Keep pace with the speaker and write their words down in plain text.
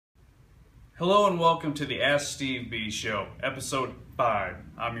Hello and welcome to the Ask Steve B Show, episode 5.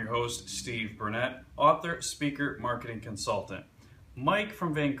 I'm your host, Steve Burnett, author, speaker, marketing consultant. Mike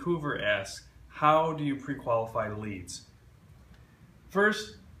from Vancouver asks, how do you pre-qualify leads?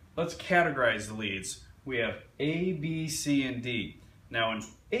 First, let's categorize the leads. We have A, B, C, and D. Now an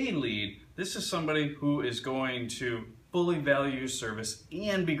A lead, this is somebody who is going to fully value your service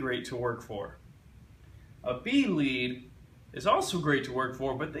and be great to work for. A B lead is also great to work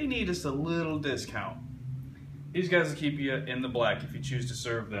for, but they need just a little discount. These guys will keep you in the black if you choose to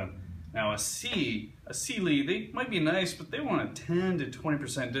serve them. Now a C lead, they might be nice, but they want a 10 to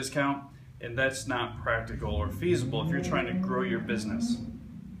 20% discount, and that's not practical or feasible if you're trying to grow your business.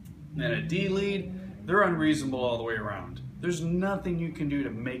 Then a D lead, they're unreasonable all the way around. There's nothing you can do to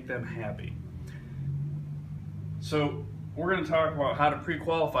make them happy. So we're going to talk about how to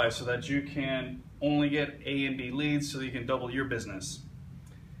pre-qualify so that you can only get A and B leads so that you can double your business.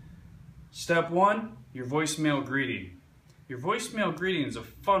 Step 1, your voicemail greeting. Your voicemail greeting is a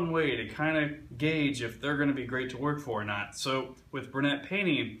fun way to kind of gauge if they're going to be great to work for or not. So with Burnett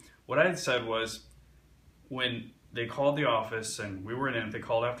Painting, what I said was when they called the office and we were in it, they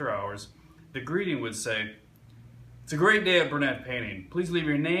called after hours, the greeting would say, "It's a great day at Burnett Painting. Please leave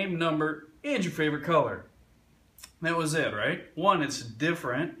your name, number, and your favorite color." That was it, right? One, it's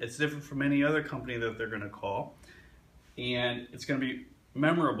different. It's different from any other company that they're going to call. And it's going to be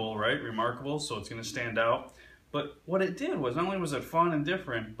memorable, right? Remarkable, so it's going to stand out. But what it did was, not only was it fun and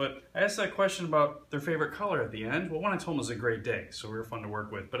different, but I asked that question about their favorite color at the end. Well, one I told them was a great day, so we were fun to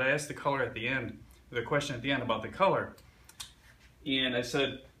work with. But I asked the color at the end, the question at the end about the color. And I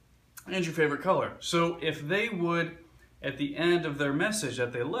said, "And your favorite color?" So if they would, at the end of their message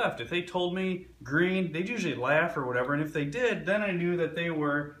that they left, if they told me green, they'd usually laugh or whatever, and if they did, then I knew that they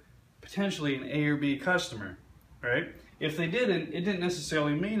were potentially an A or B customer, right? If they didn't, it didn't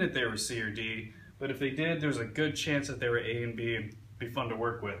necessarily mean that they were C or D, but if they did, there's a good chance that they were A and B and be fun to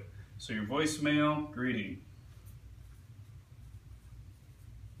work with. So your voicemail greeting.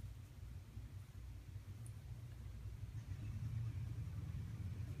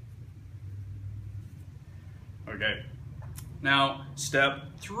 Okay. Now,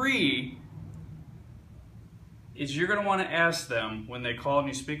 step 3 is you're going to want to ask them when they call and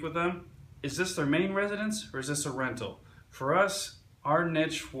you speak with them, is this their main residence or is this a rental? For us, our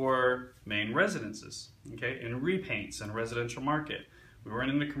niche were main residences, okay, and repaints in a residential market. We weren't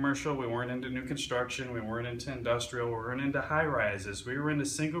into commercial, we weren't into new construction, we weren't into industrial, we weren't into high rises, we were into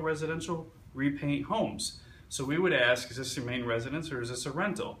single residential repaint homes. So we would ask, is this your main residence or is this a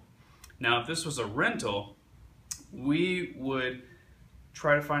rental? Now, if this was a rental, we would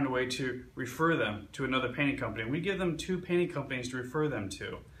try to find a way to refer them to another painting company. We give them 2 painting companies to refer them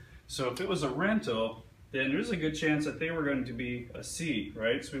to. So if it was a rental, then there's a good chance that they were going to be a C,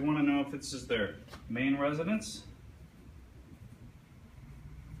 right? So we want to know if this is their main residence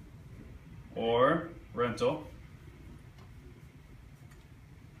or rental.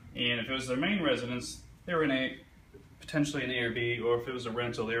 And if it was their main residence, they were potentially an A or B, or if it was a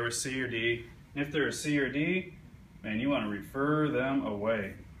rental, they were a C or D. And if they're a C or D, man, you want to refer them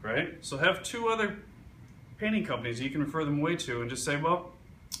away, right? So have 2 other painting companies you can refer them away to and just say, well,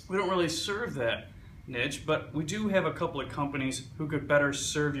 we don't really serve that niche, but we do have a couple of companies who could better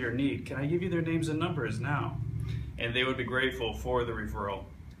serve your need. Can I give you their names and numbers now? And they would be grateful for the referral,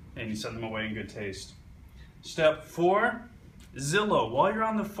 and you send them away in good taste. Step 4, Zillow. While you're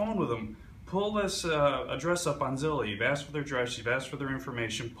on the phone with them, pull this address up on Zillow. You've asked for their address, you've asked for their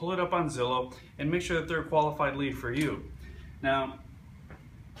information, pull it up on Zillow and make sure that they're a qualified lead for you. Now,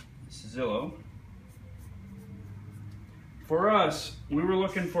 this is Zillow. For us, we were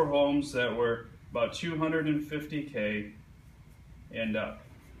looking for homes that were about $250K and up.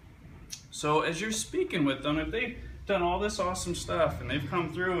 So as you're speaking with them, if they've done all this awesome stuff and they've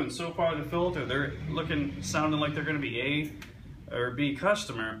come through and so far the filter, they're sounding like they're gonna be A or B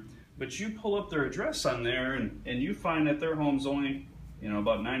customer, but you pull up their address on there and you find that their home's only,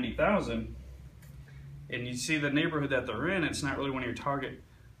 about 90,000, and you see the neighborhood that they're in, it's not really one of your target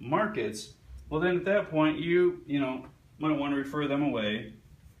markets, well then at that point you might want to refer them away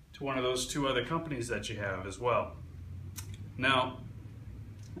to one of those 2 other companies that you have as well. Now,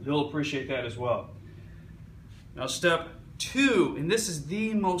 they'll appreciate that as well. Now step 2, and this is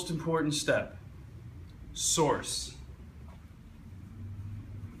the most important step, source.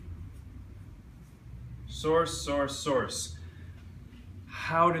 Source.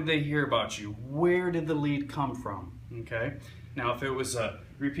 How did they hear about you? Where did the lead come from? Okay. Now, if it was a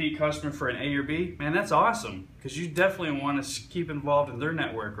repeat customer for an A or B, man, that's awesome, because you definitely want to keep involved in their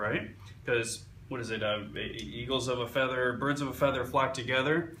network, right? Because what is it? Eagles of a feather, birds of a feather flock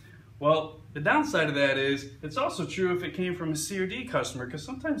together. Well, the downside of that is it's also true if it came from a C or D customer, because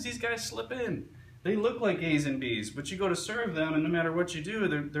sometimes these guys slip in. They look like A's and B's, but you go to serve them, and no matter what you do,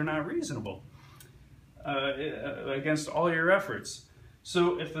 they're not reasonable against all your efforts.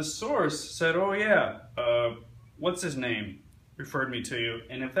 So if the source said, oh yeah, what's his name referred me to you,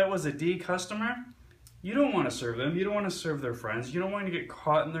 and if that was a D customer, you don't want to serve them. You don't want to serve their friends. You don't want to get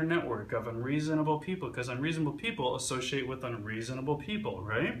caught in their network of unreasonable people, because unreasonable people associate with unreasonable people,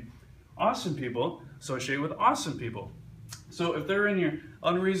 right? Awesome people associate with awesome people. So if they're in your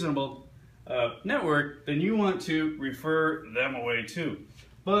unreasonable network, then you want to refer them away too.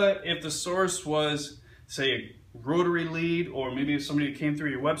 But if the source was, say, a Rotary lead, or maybe somebody came through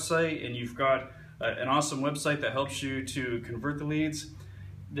your website and you've got an awesome website that helps you to convert the leads,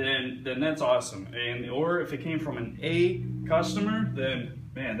 then that's awesome. Or if it came from an A customer, then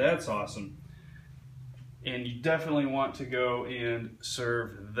man, that's awesome. And you definitely want to go and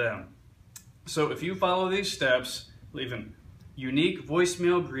serve them. So if you follow these steps, leave a unique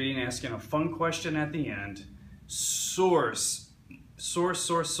voicemail greeting, asking a fun question at the end, source.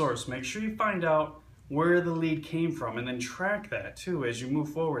 Make sure you find out where the lead came from, and then track that too as you move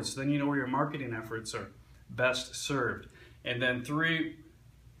forward, so then you know where your marketing efforts are best served. And then 3,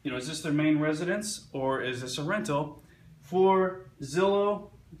 is this their main residence or is this a rental? For Zillow,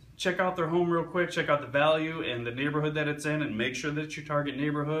 check out their home real quick, check out the value and the neighborhood that it's in, and make sure that your target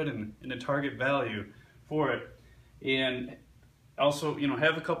neighborhood and the target value for it. And also,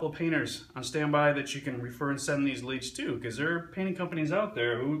 have a couple of painters on standby that you can refer and send these leads to, because there are painting companies out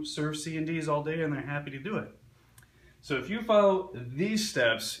there who serve C&Ds all day and they're happy to do it. So if you follow these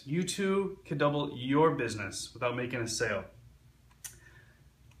steps, you too can double your business without making a sale.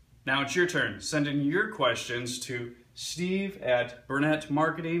 Now it's your turn. Send in your questions to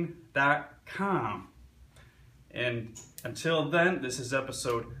steve@burnettmarketing.com. And until then, this is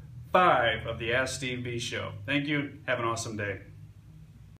episode 5 of the Ask Steve B Show. Thank you. Have an awesome day.